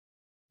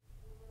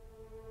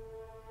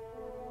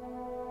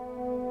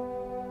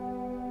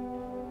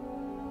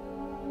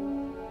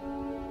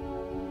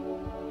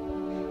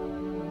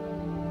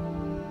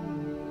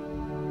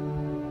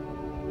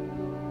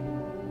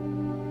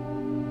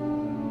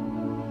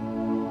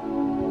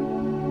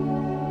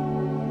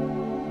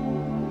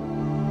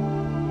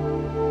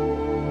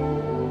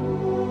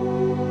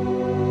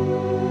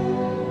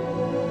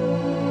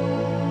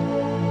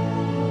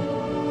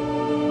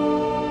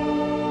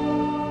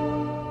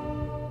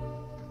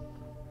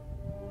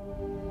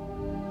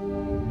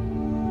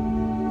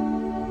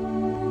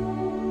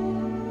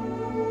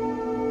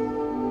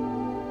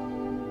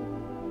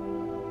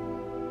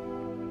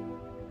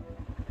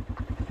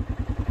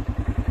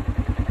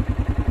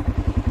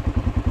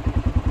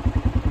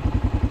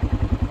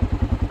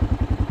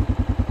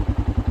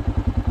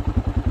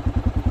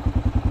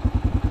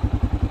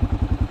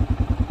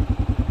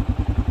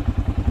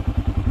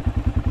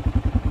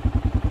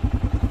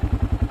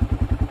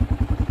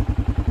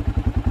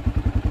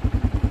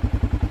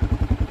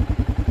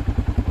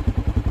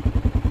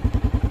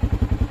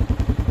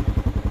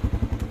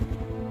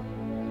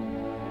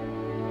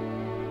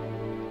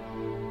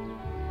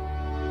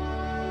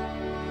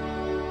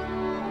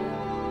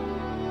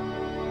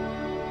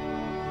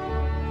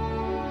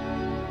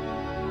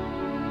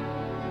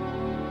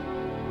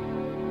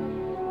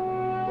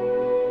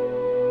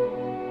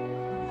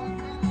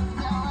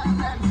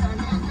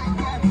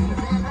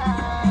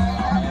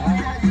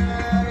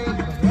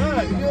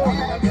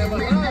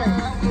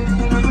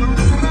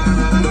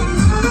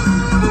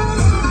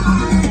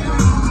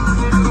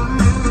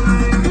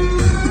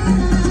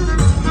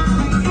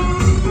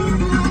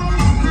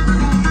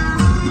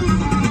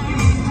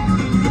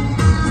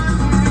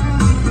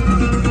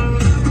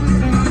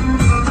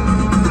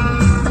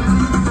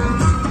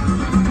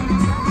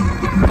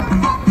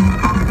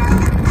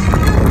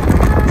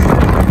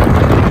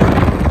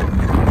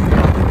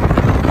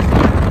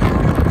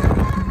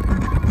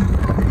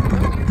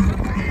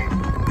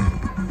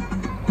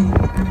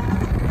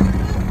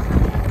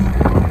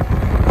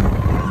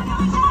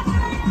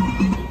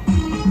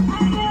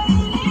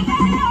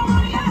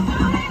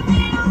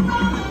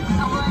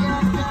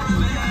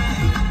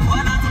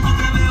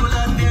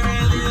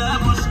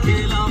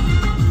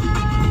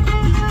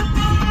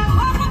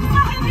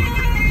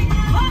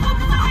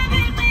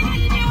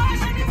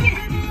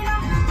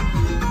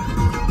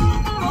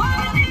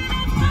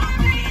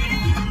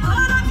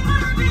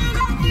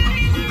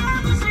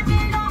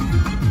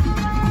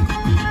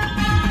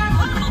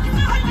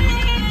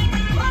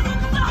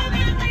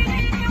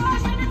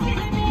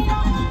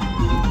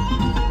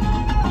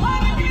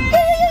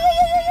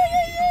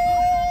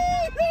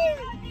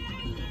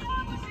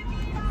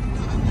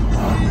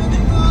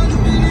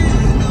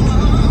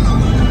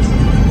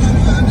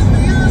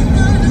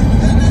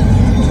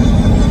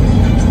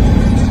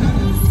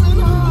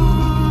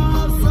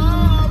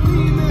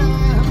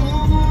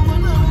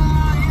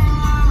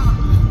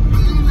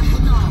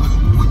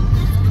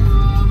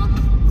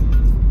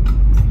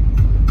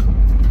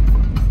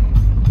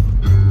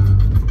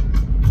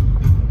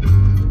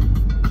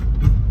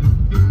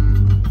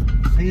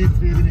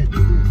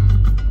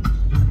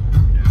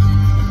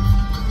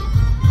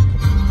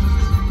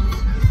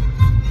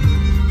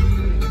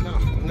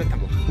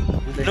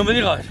me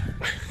digas.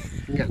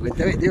 Venga,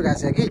 cuéntame, tío, ¿qué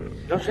haces aquí?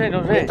 No sé.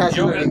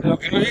 Yo, lo que no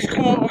sé es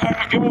cómo...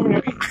 ¿A qué me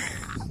aquí?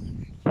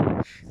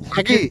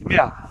 Aquí,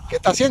 Mira. ¿qué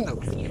está haciendo?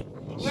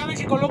 Voy a ver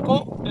si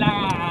coloco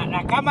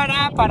la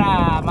cámara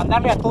para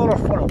mandarle a todos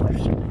los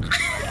followers.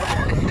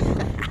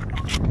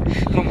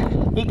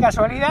 Y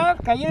casualidad,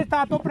 que ayer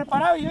estaba todo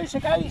preparado y hoy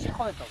se cae y se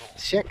jode todo.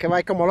 Si es que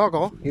vais como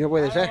locos y no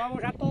puede Ahora ser.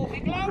 vamos a todo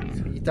ciclado.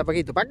 Y está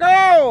Paquito. ¡Paco!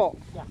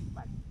 Ya,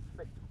 vale,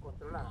 perfecto,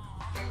 controlado.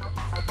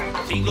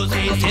 5,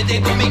 6,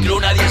 7 con micro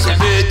nadie se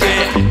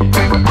mete.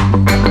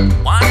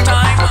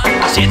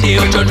 7,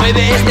 8,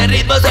 9, este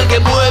ritmo es el que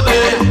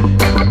mueve.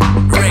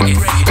 Reggae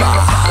fever.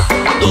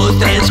 2,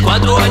 3,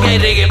 4, aquí hay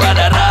reggae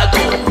para rato.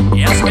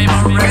 Yes, baby,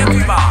 reggae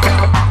fever.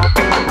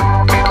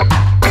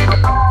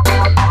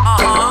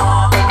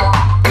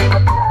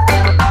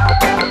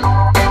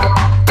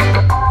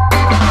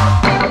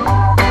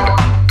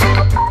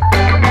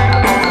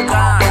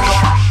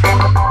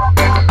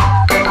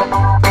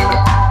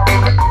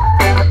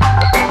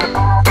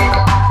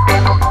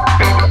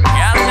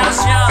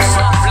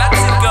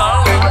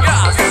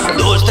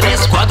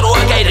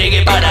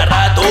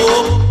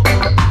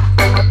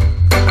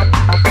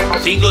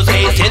 5,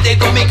 6, 7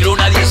 con mi crew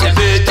nadie se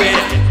mete.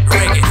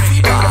 Reggae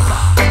fever.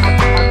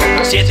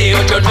 7,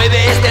 8,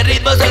 9, este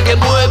ritmo es el que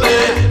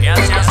mueve.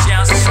 Yes, yes,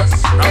 yes.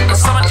 From the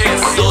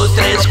 70s. 2,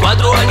 3,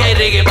 4, aquí hay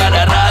reggae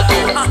para rato.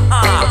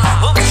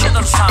 Shit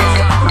on sound.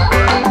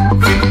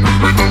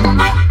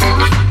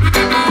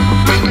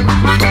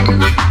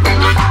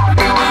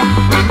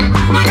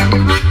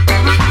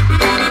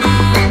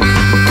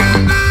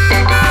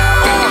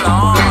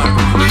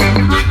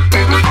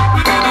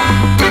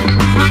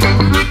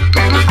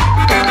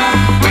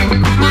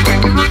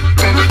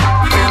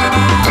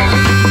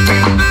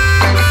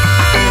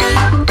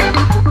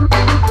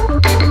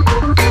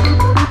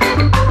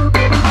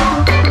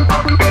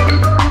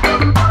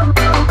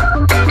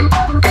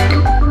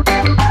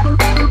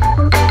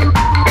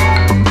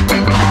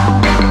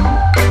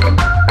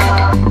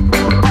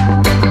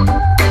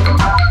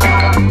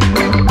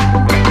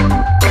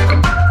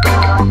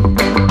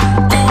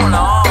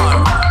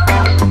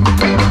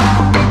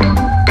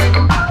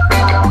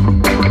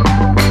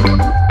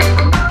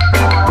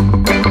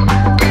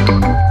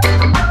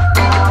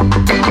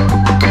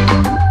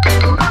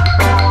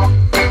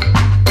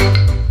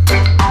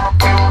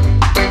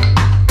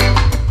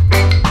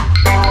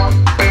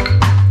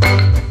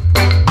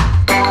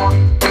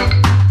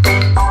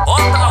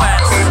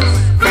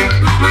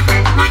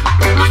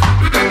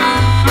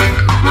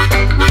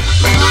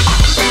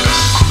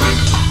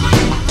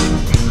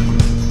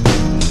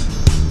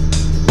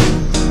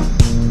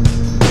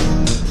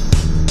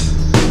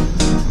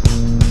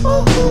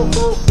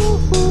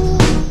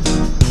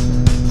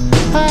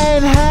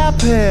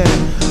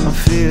 I'm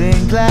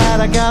feeling glad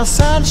I got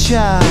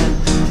sunshine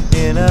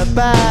in a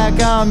bag.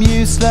 I'm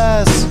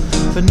useless,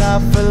 but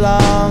not for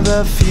long.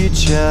 The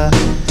future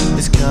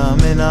is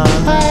coming on.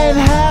 I ain't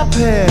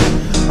happy.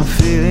 I'm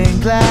feeling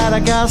glad I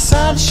got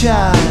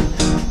sunshine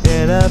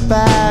in a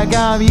bag.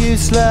 I'm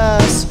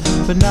useless,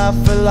 but not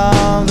for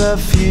long. The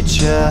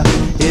future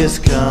is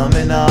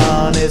coming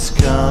on. It's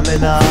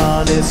coming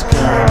on. It's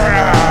coming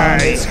on.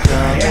 It's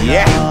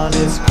coming on.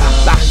 It's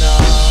coming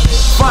on.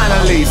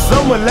 Finally,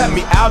 someone let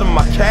me out of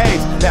my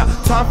cage. Now,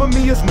 time for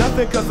me is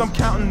nothing cause I'm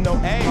counting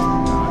no age.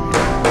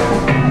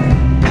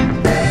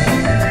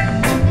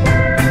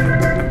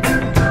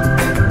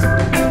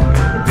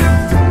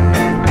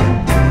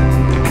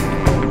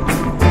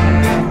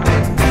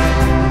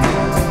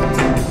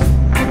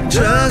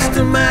 Just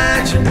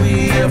imagine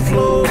we are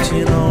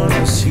floating on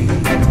the sea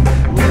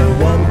where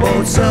one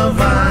boat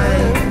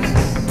survives.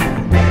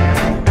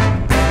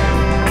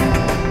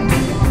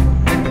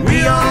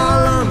 We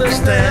all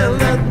understand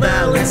that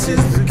balance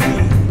is the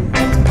key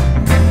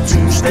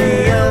to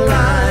stay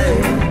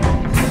alive.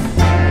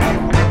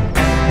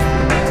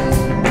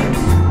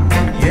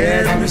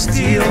 Yet we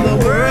steal the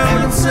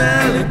world and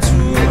sell it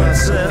to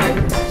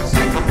ourselves,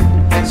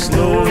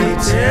 slowly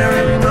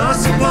tearing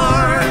us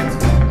apart.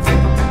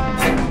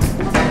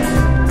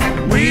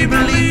 We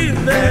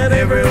believe that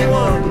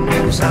everyone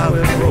knows how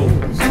it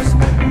rolls.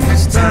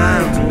 It's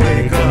time to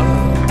wake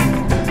up.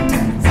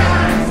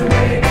 Time to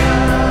wake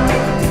up.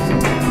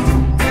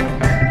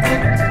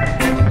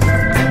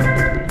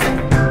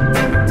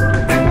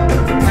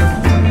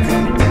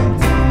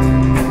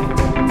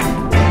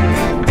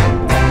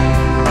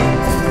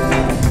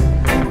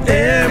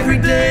 Every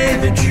day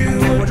that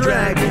you are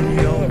dragging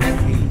your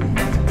feet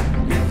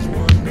is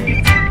one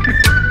day.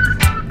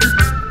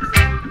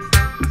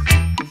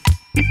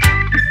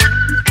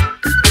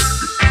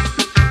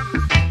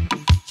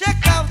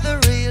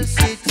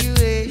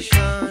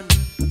 Situation,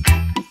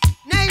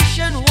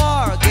 nation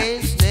war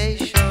against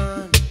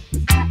nation.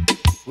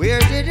 Where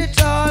did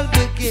it all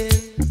begin?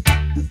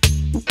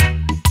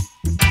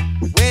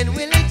 When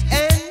will it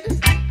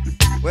end?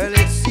 Well,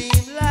 it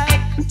seemed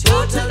like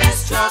total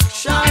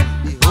destruction,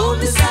 the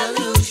only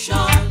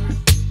solution.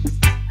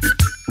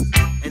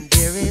 And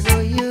there ain't no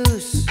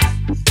use,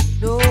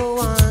 no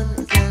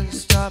one can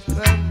stop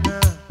her now.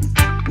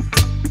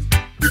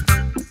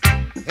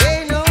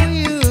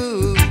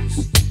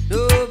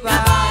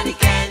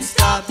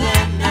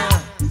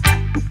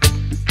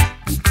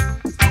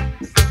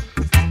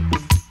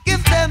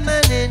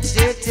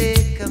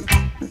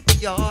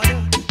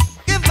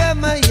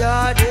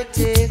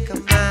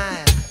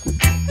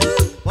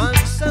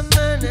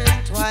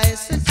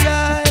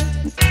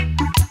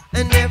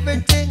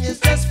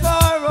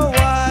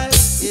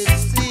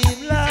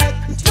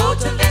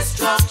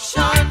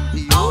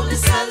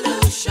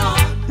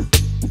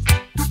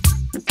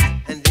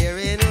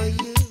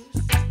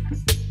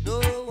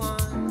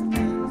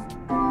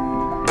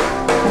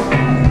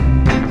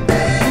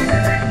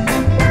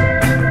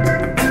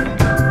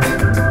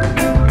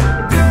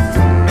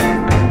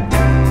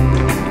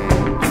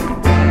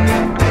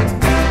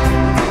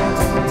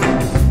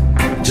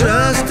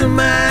 Just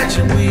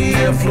imagine we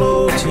are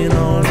floating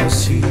on the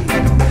sea,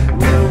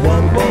 where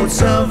one boat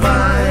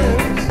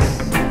survives.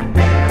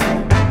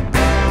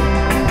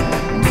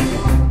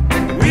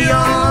 We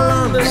all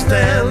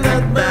understand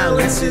that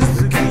balance is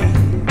the key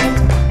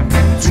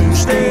to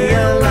stay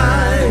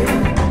alive.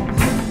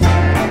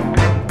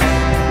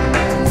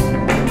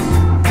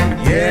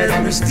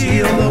 Yet we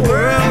steal the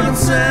world and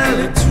sell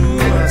it to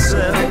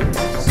ourselves,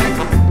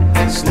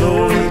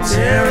 slowly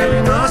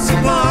tearing us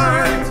apart.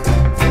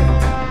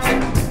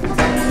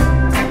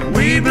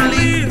 We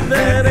believe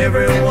that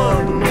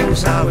everyone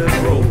knows how it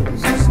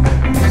rolls.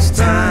 It's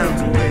time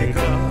to wake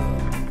up.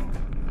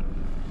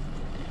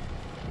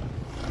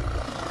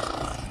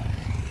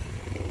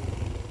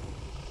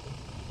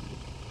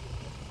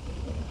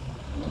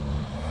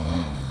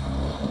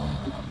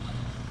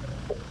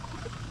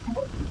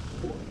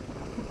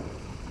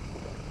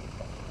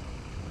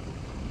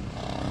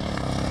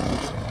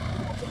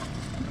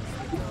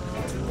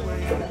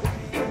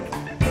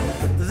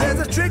 There's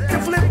a trick to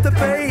flip the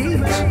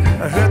page.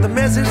 I heard the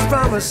message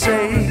from a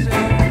sage.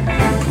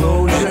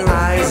 Close your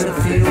eyes and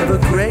feel the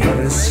great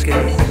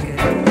escape.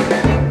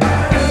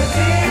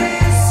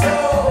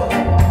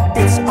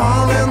 It's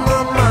all in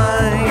the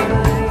mind.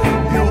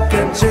 You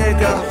can take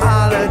a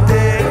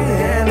holiday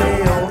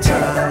any old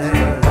time.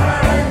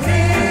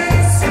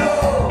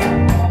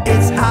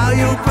 It's how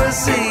you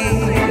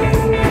perceive.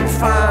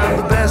 Find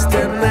the best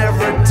in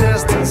every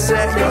test and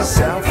set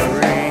yourself free.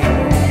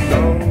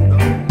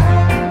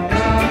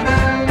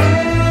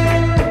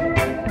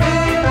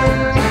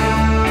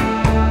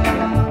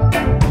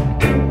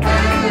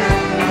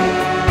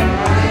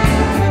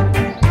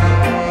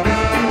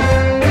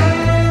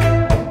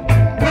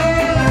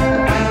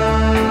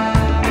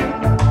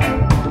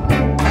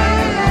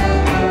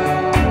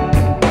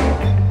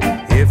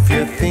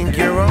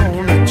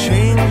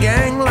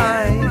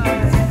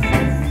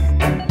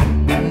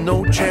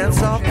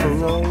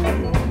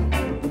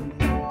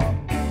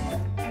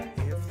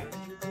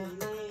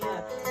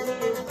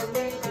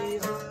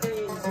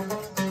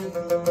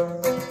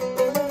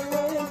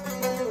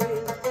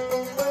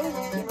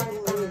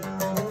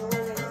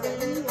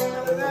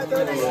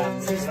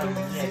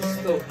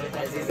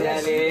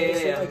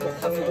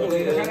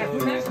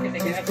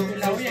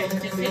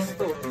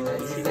 Esto,